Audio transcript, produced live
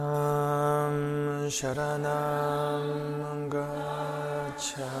Sharanam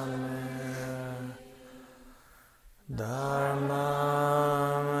Gacchami Dharmam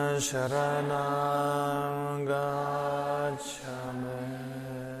Sharanam Gacchami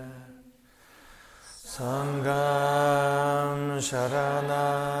Sangham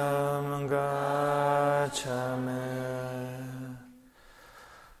Sharanam Gacchami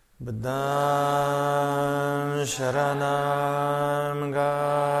Buddham Sharanam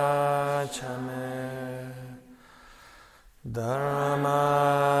Gacchami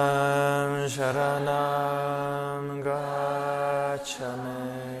Dharmam Sharanam Gacchami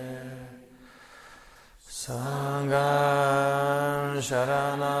Sangham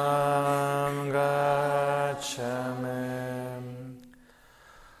Sharanam Gacchami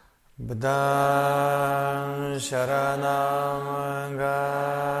Buddham Sharanam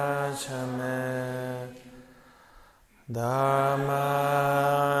Gacchami Dharmam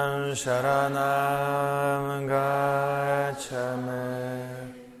Sharanam Gacchami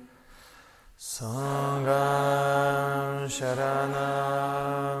Sangham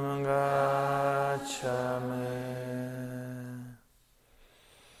Sharanam Gacchami.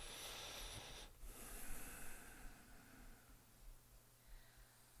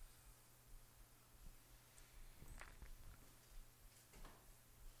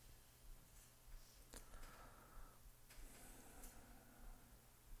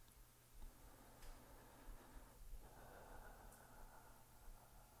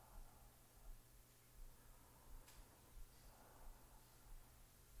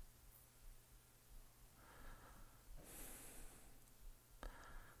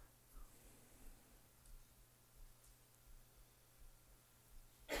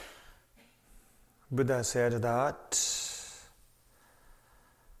 Buddha said that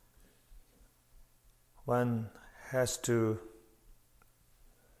one has to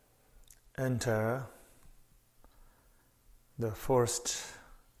enter the forest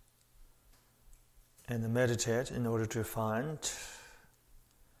and meditate in order to find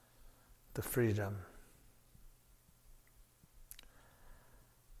the freedom.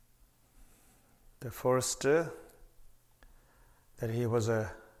 The forest that he was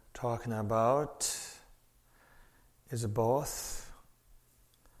talking about is both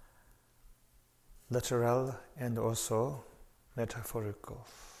literal and also metaphorical.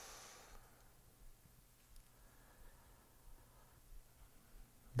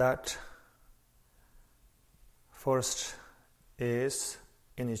 That forest is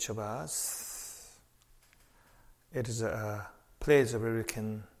in each of us. It is a place where we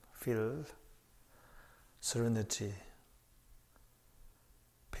can feel serenity,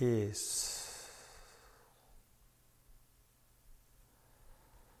 peace.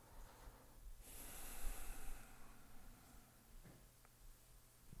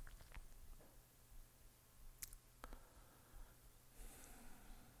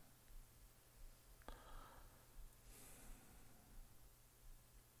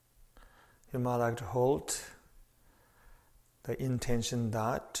 You might like to hold the intention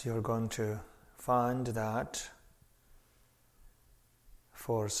that you're going to find that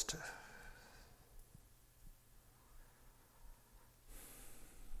forest.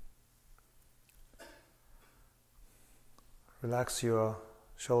 Relax your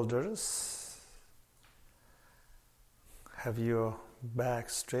shoulders. Have your back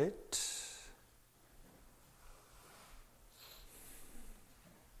straight.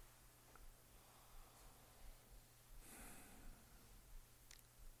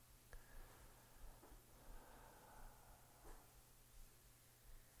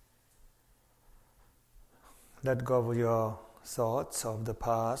 Let go of your thoughts of the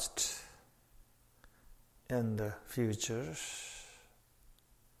past and the future.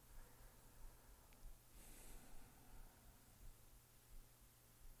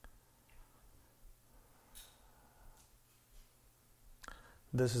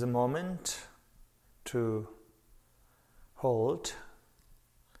 This is a moment to hold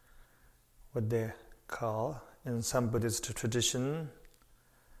what they call in some Buddhist tradition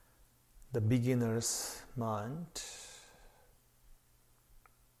the beginner's mind.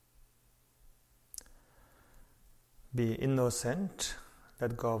 Be innocent,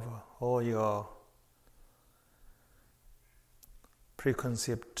 let go of all your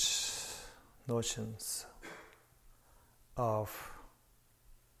preconceived notions of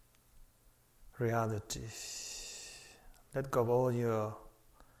reality. Let go of all your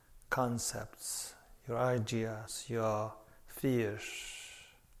concepts, your ideas, your fears.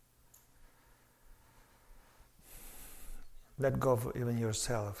 Let go of even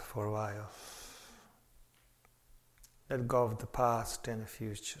yourself for a while. Let go of the past and the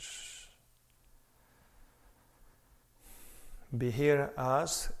future. be here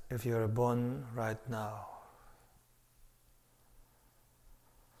as if you are born right now.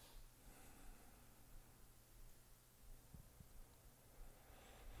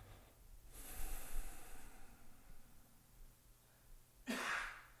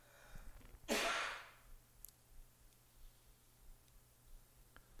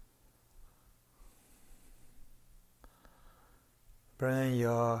 Bring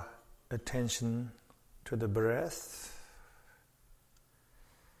your attention to the breath.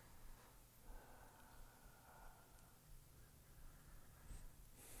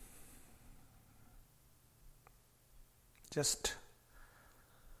 Just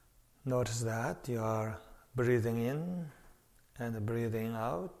notice that you are breathing in and breathing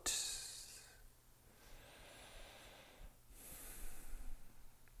out.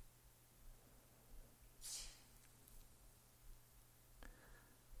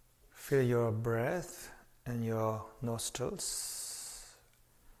 Feel your breath in your nostrils,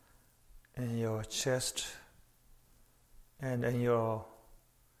 in your chest, and in your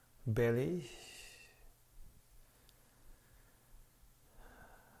belly.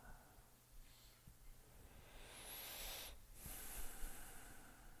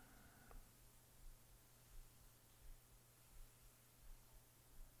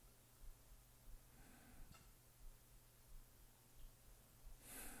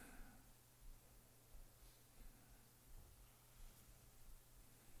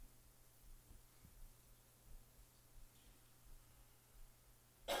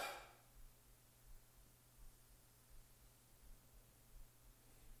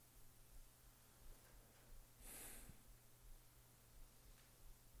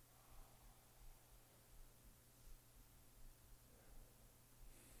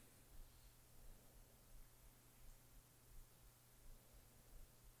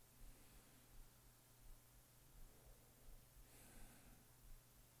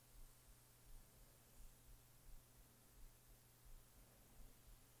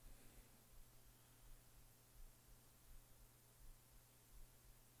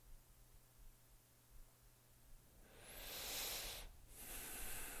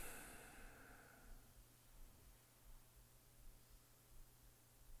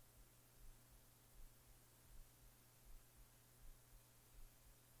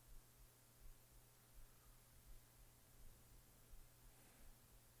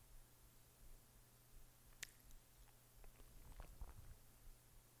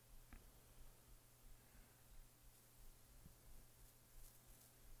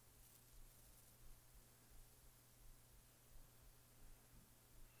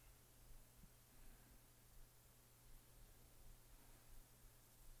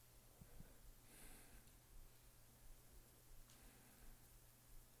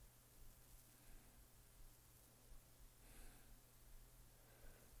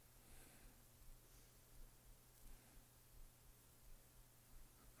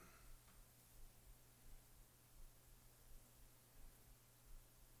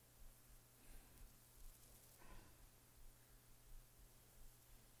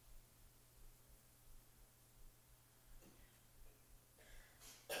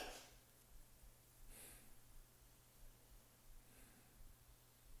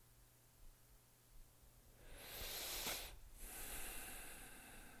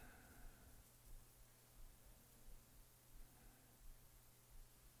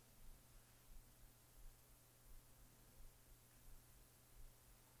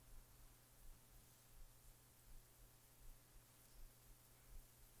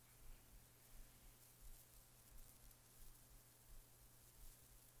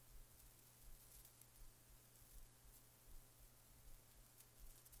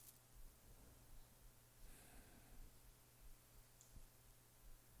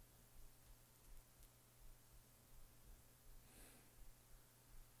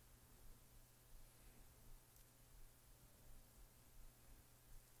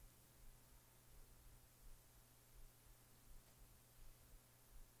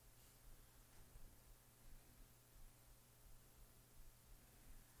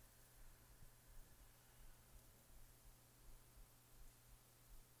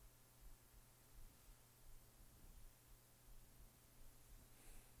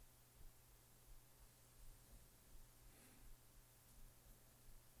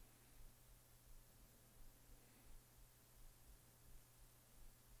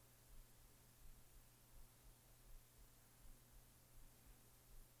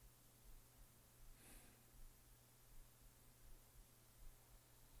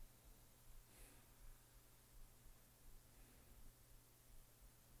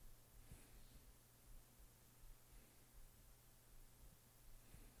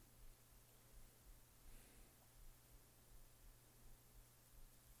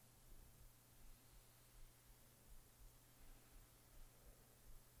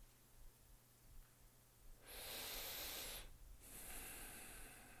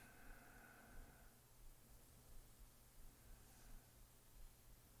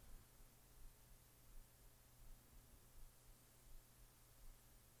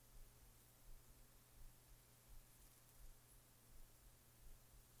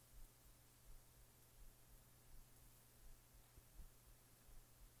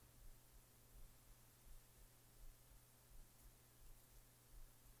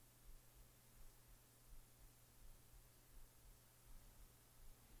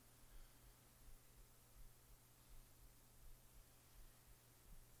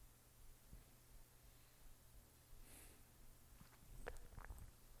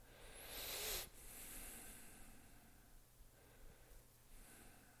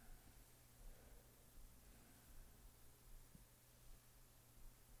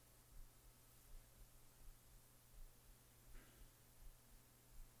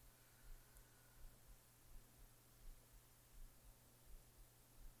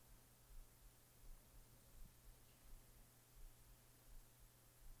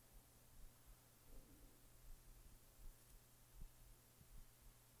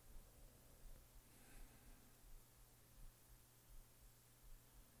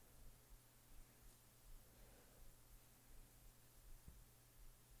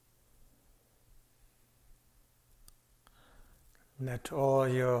 Let all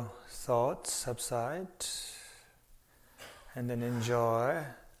your thoughts subside and then enjoy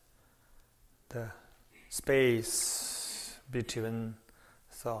the space between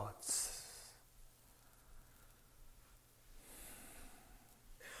thoughts.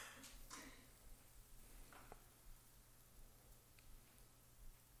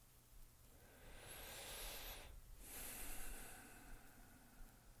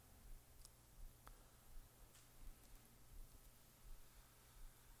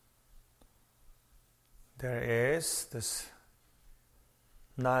 There is this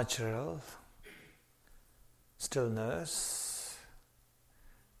natural stillness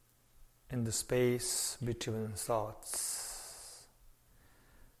in the space between thoughts.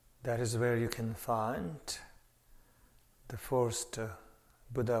 That is where you can find the first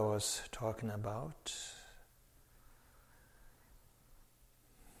Buddha was talking about.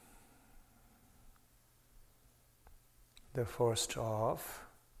 The first of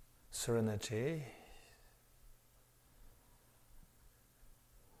serenity.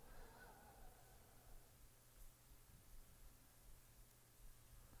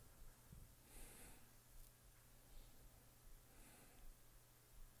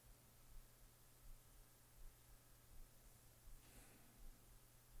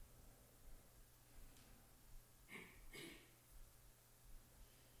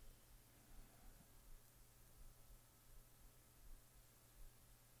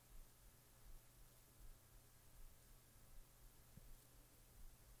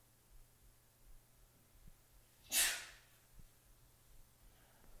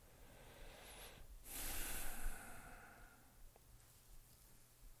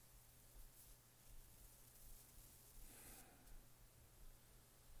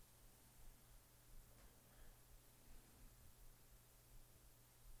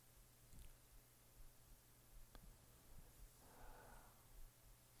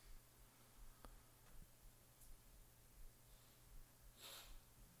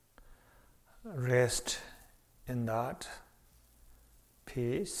 Rest in that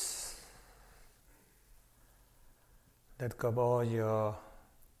peace. Let go of all your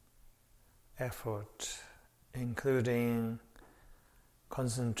effort, including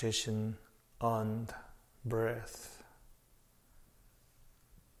concentration on the breath.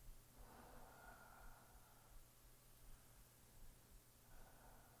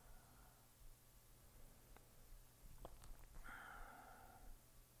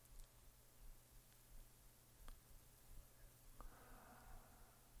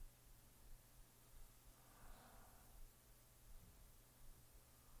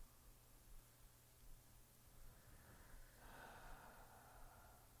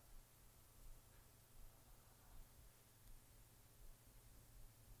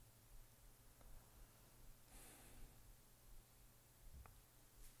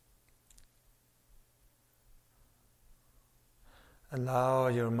 Allow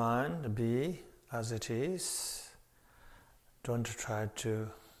your mind to be as it is. Don't try to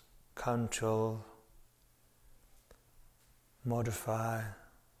control, modify,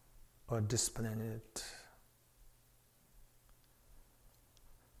 or discipline it.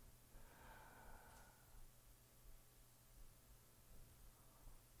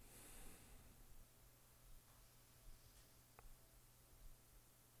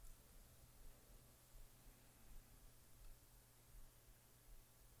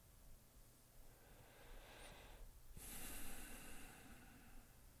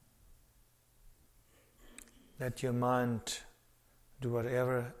 Let your mind do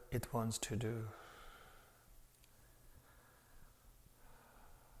whatever it wants to do.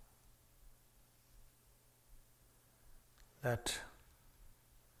 Let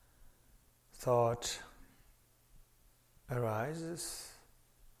thought arises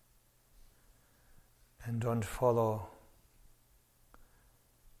and don't follow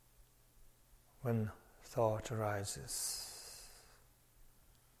when thought arises.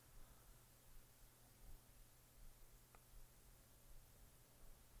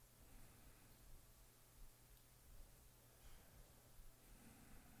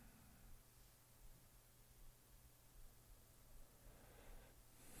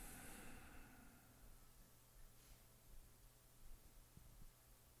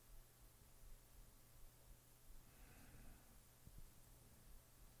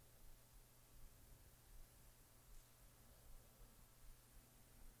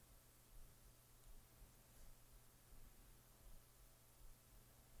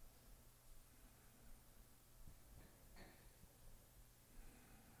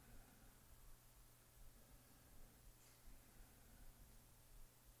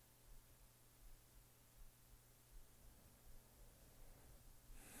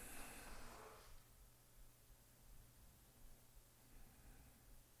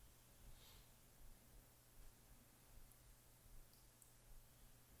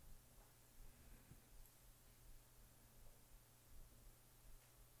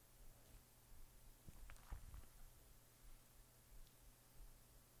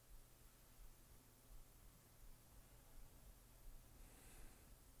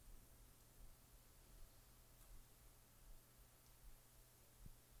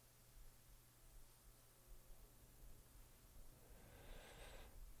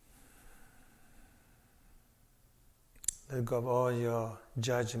 Let go of all your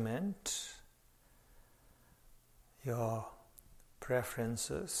judgment, your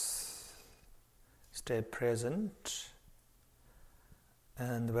preferences. Stay present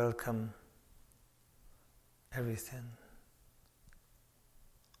and welcome everything.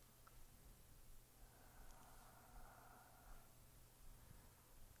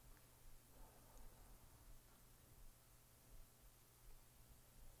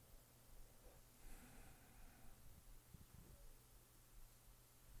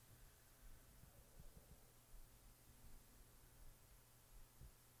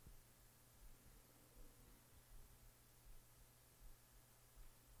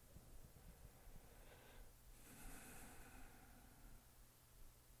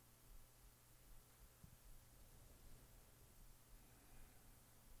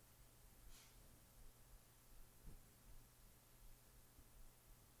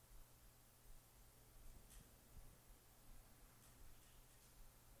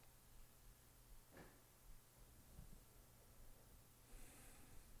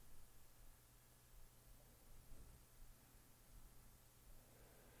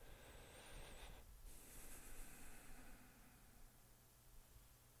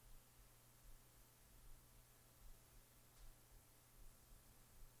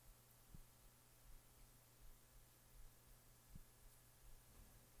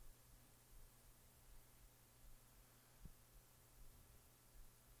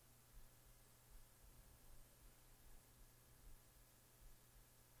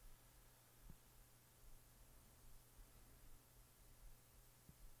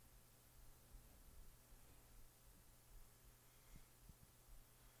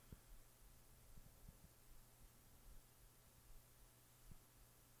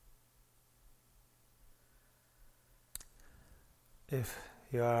 If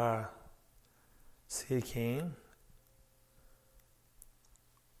you are seeking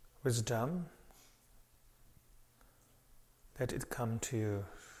wisdom, let it come to you.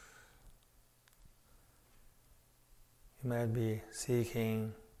 You might be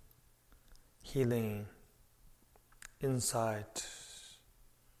seeking healing, insight,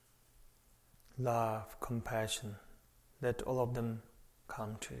 love, compassion. Let all of them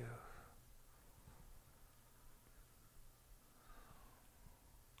come to you.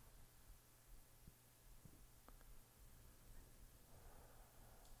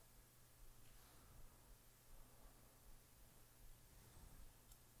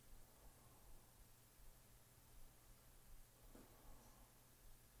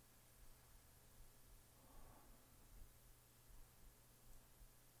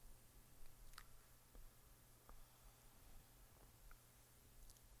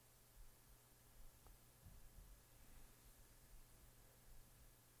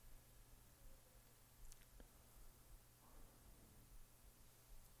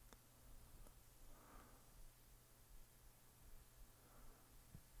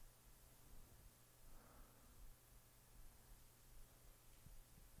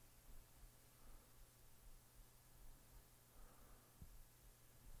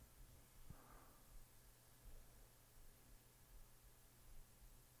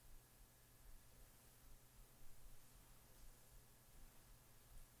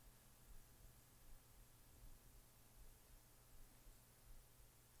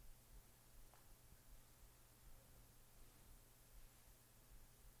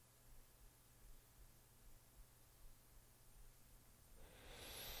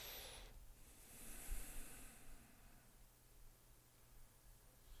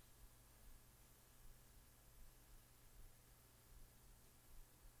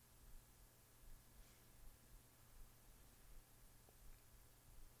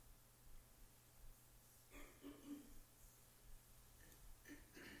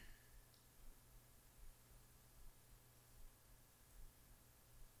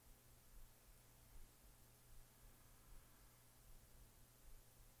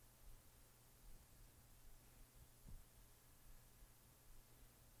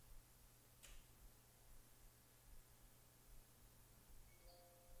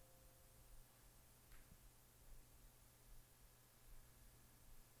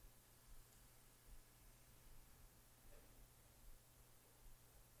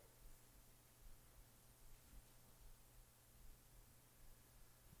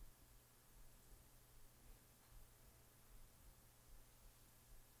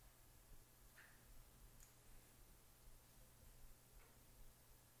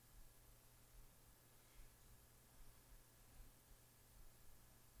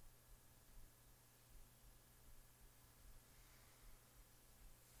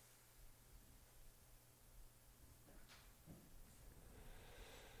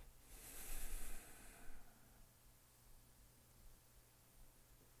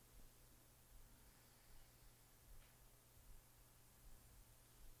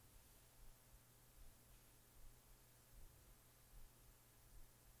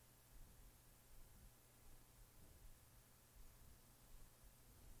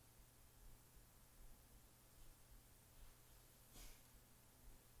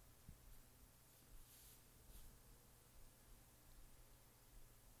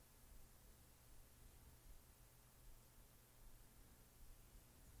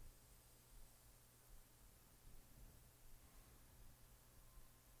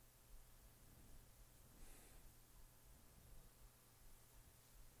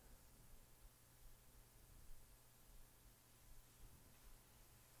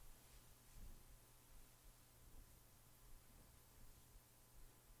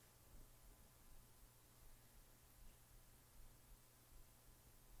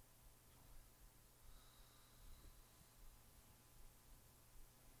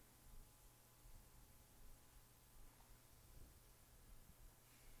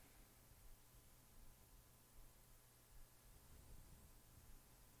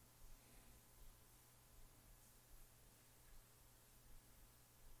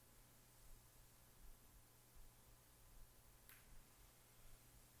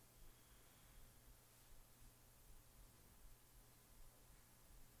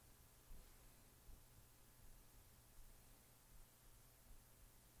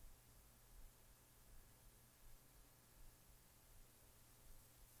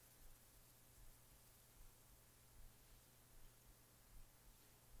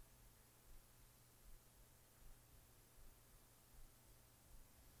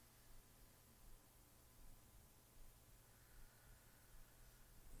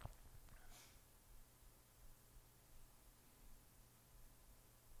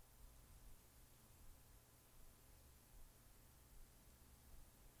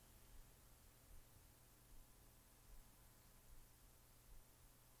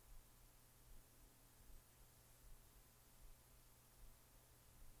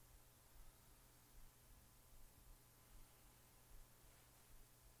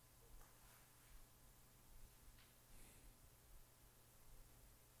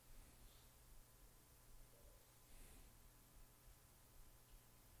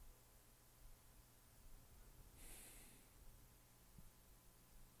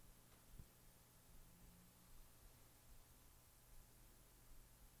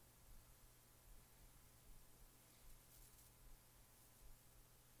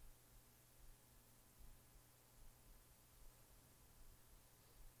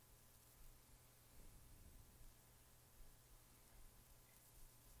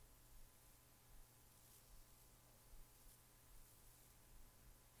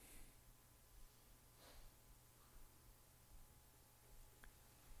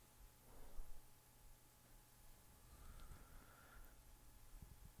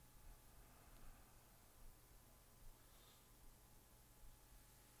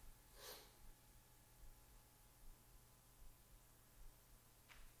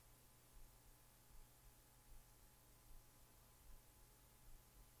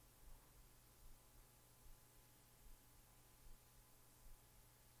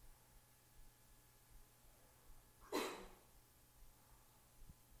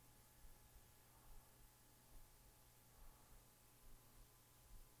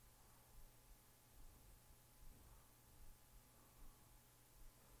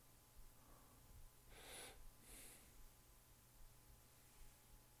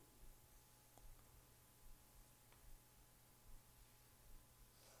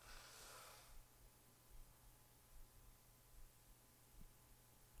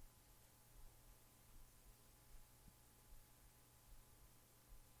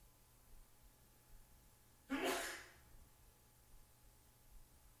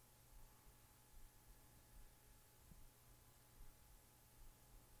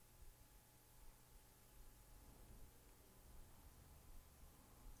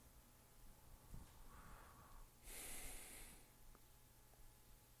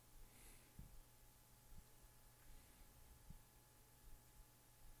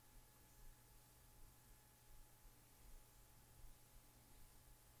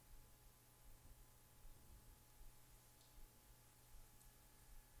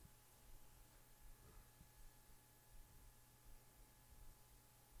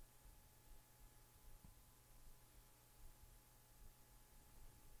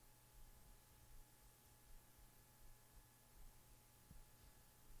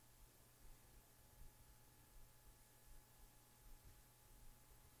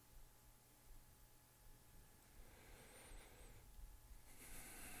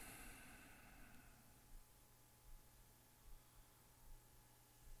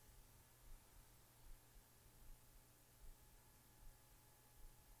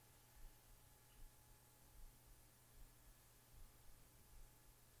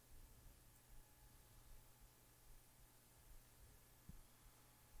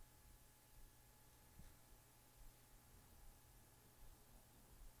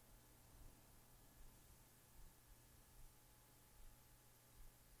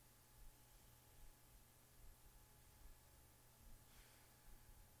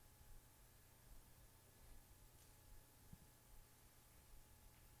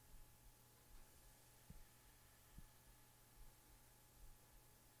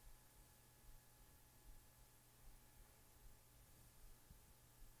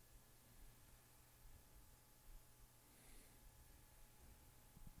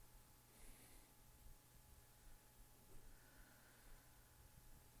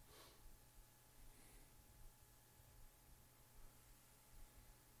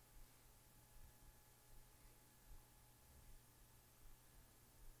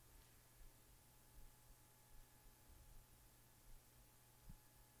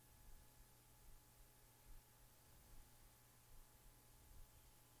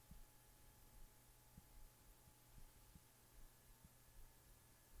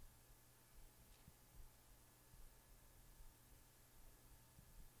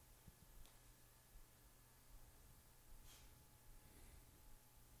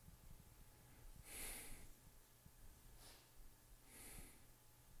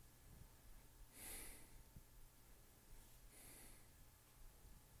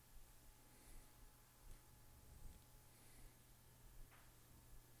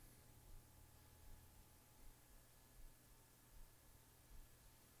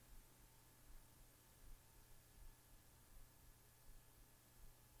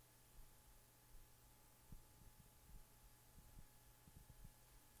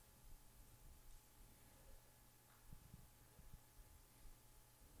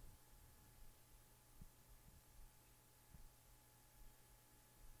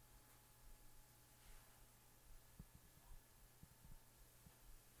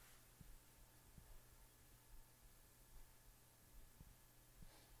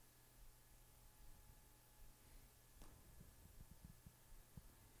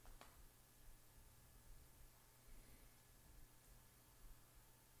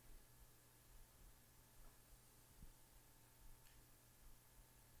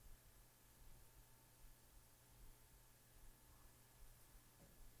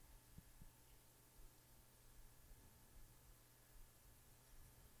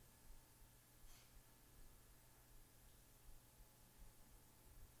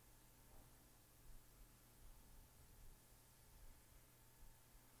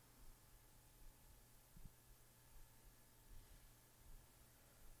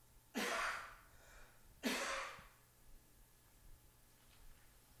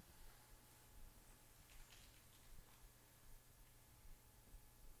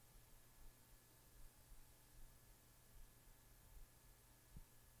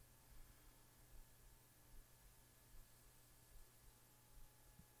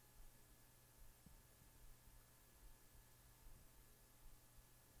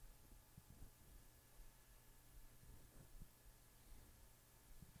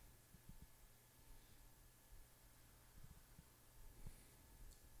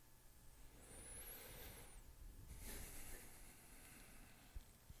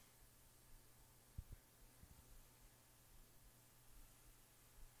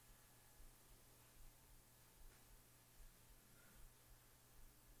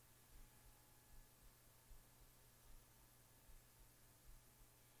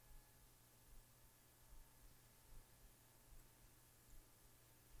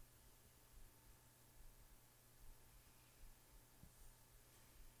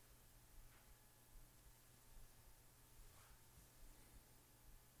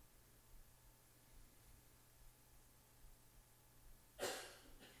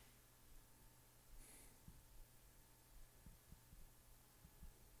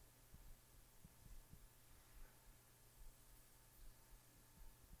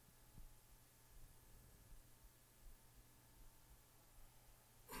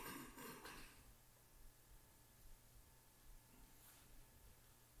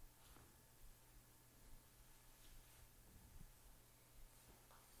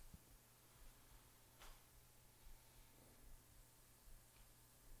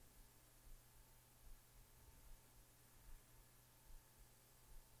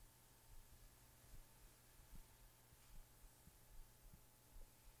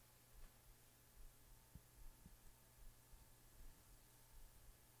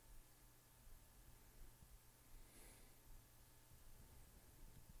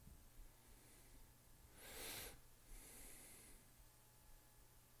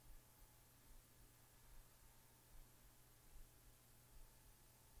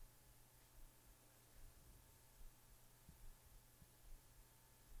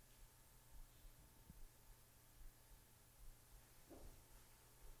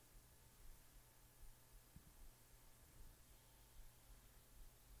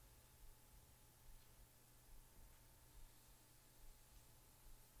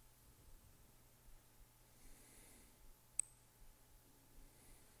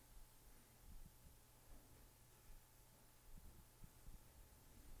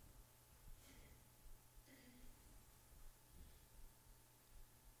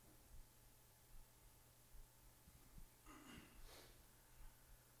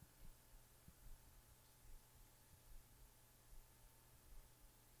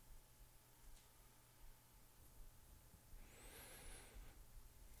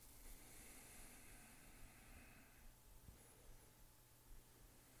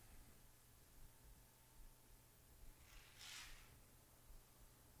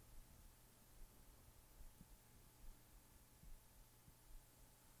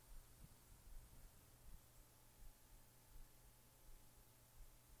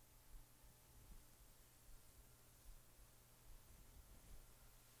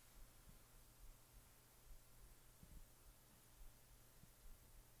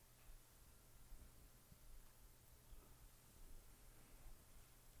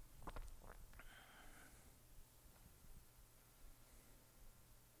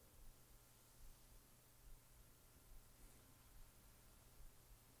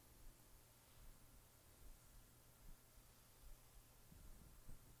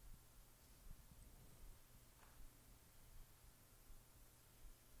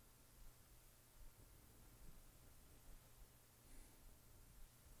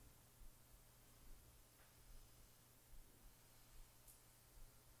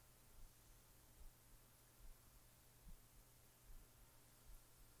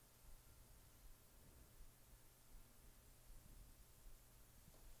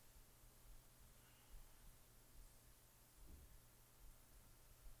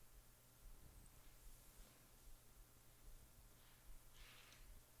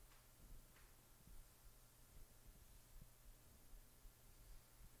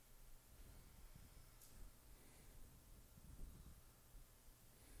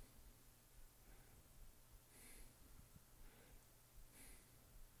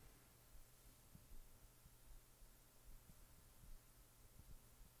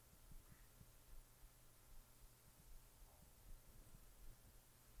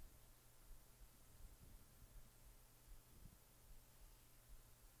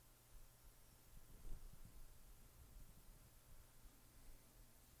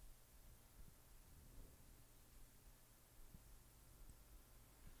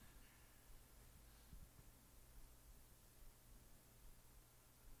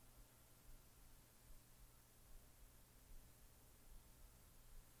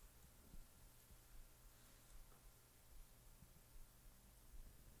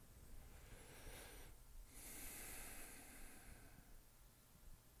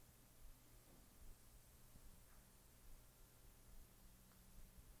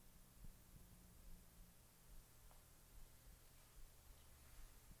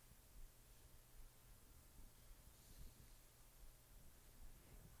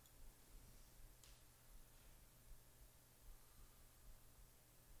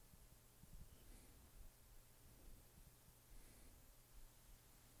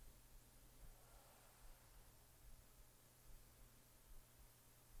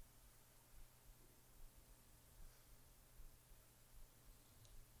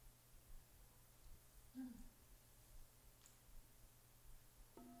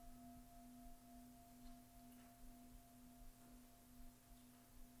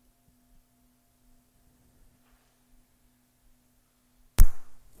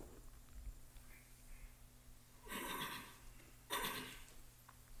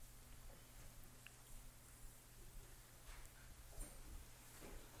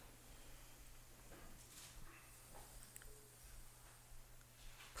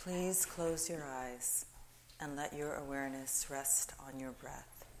 Please close your eyes and let your awareness rest on your breath.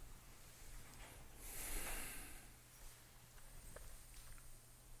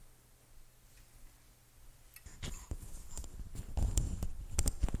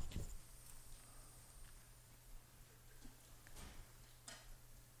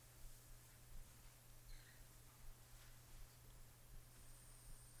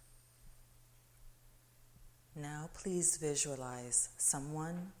 Now please visualize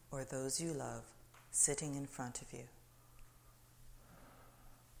someone or those you love sitting in front of you.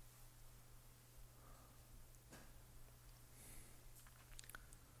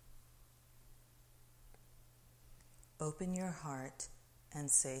 Open your heart and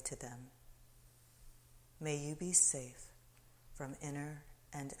say to them, "May you be safe from inner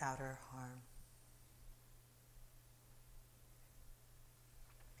and outer harm.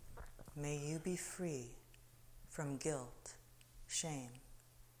 May you be free from guilt, shame,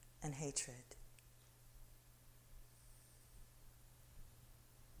 and hatred.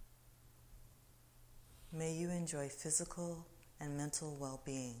 May you enjoy physical and mental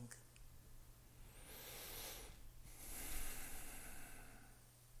well-being.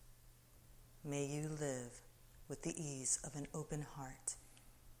 May you live with the ease of an open heart.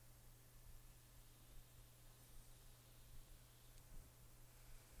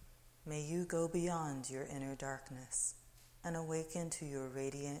 May you go beyond your inner darkness and awaken to your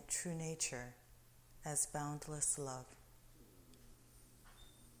radiant true nature as boundless love.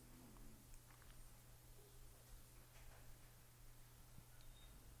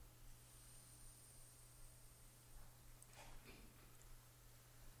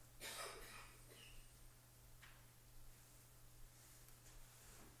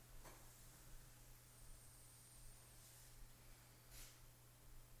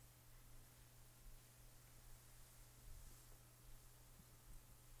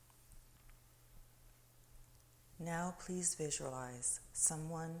 Now please visualize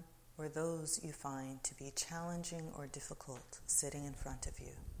someone or those you find to be challenging or difficult sitting in front of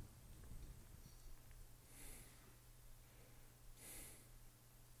you.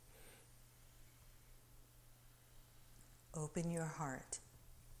 Open your heart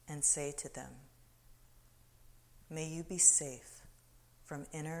and say to them, "May you be safe from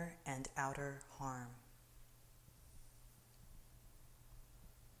inner and outer harm.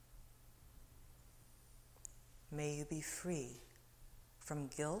 May you be free from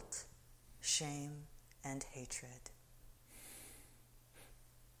guilt, shame, and hatred.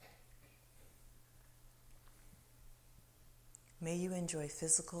 May you enjoy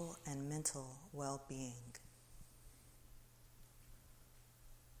physical and mental well-being.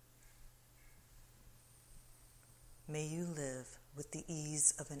 May you live with the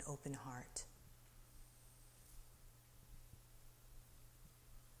ease of an open heart.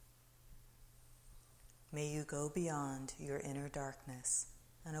 May you go beyond your inner darkness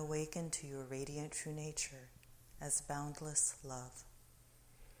and awaken to your radiant true nature as boundless love."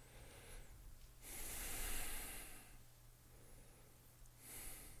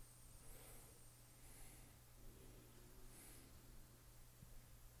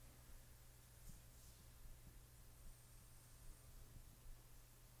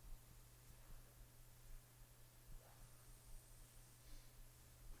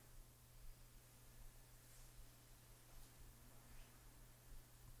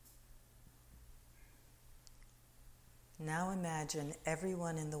 Now imagine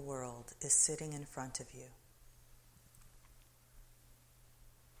everyone in the world is sitting in front of you.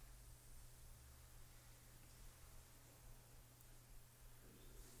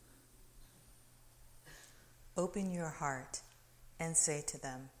 Open your heart and say to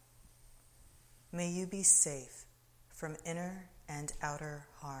them, "May you be safe from inner and outer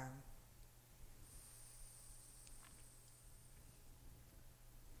harm.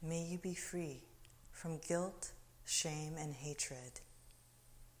 May you be free from guilt, shame, and hatred.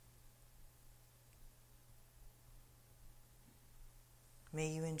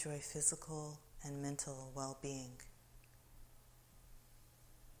 May you enjoy physical and mental well-being.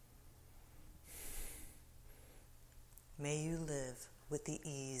 May you live with the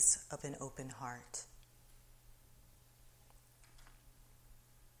ease of an open heart.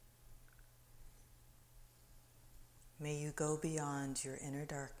 May you go beyond your inner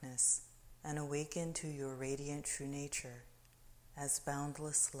darkness and awaken to your radiant true nature as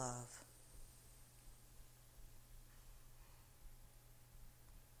boundless love.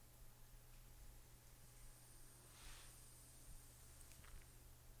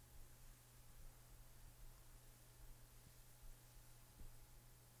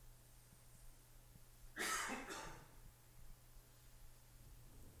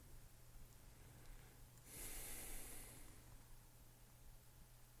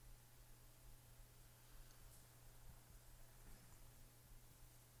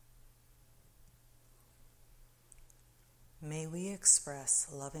 May we express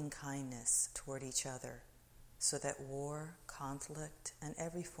loving kindness toward each other so that war, conflict, and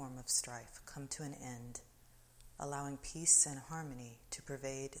every form of strife come to an end, allowing peace and harmony to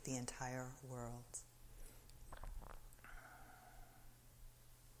pervade the entire world.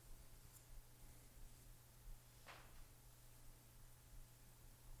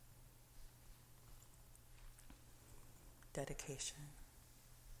 Dedication.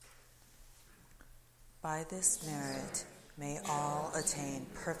 By this merit, may all attain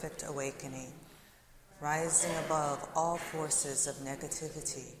perfect awakening, rising above all forces of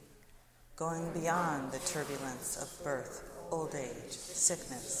negativity, going beyond the turbulence of birth, old age,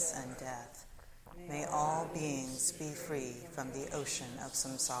 sickness, and death. May all beings be free from the ocean of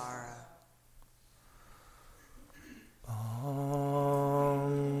samsara.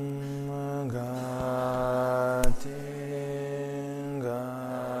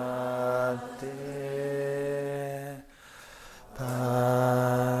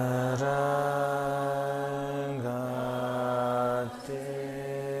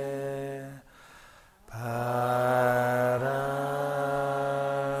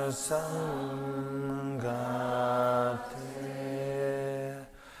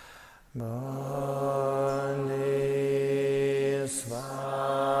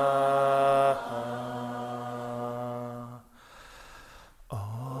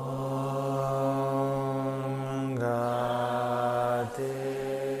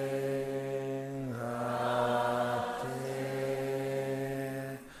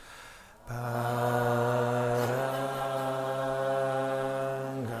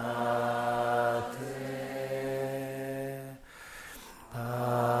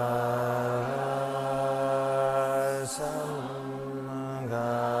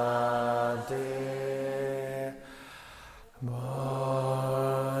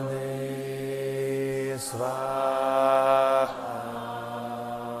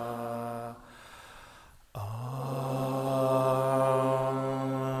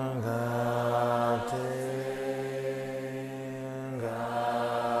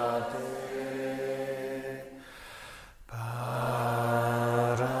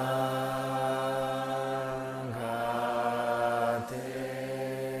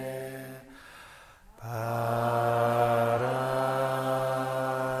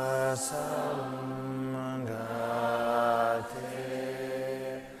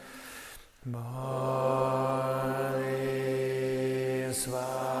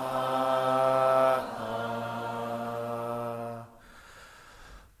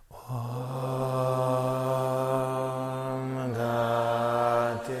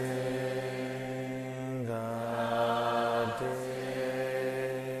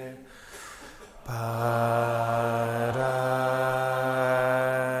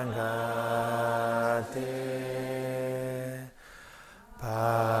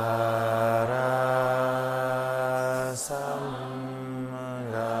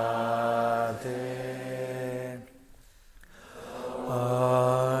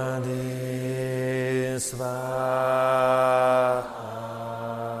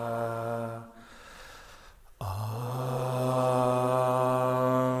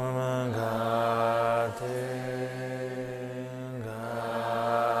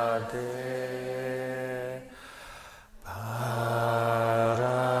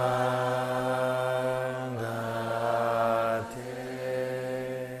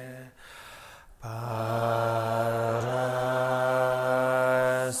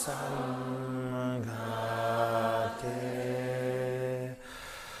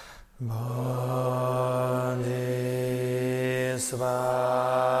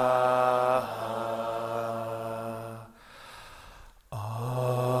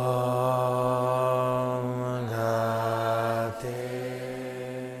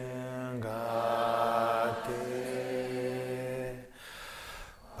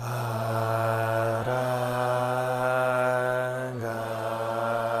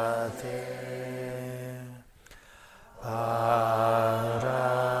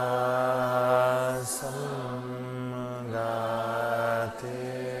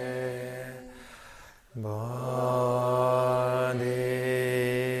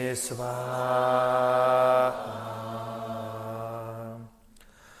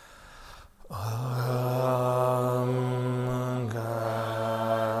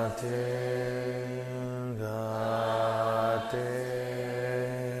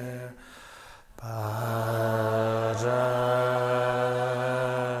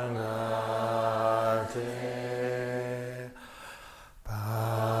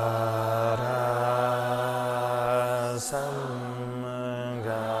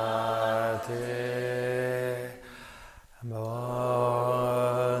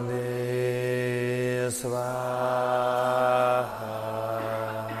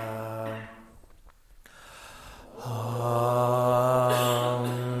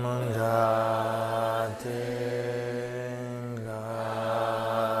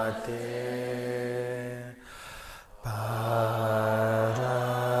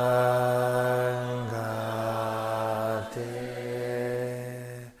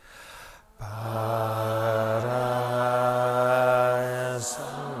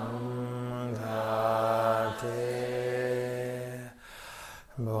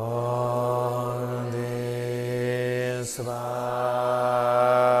 Bodhisvaha.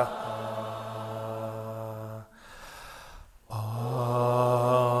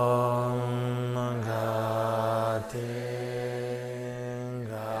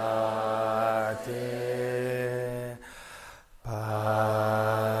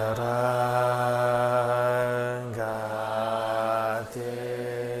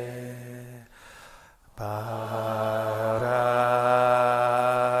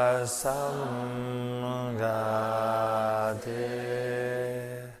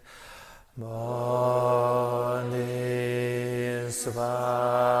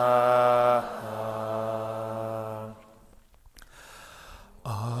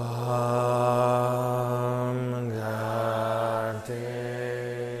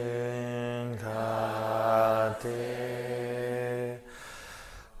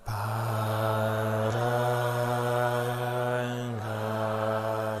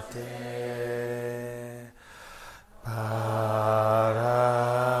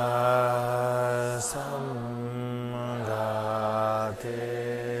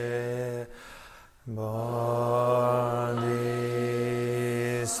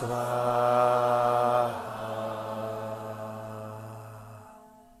 Bodhisvaha.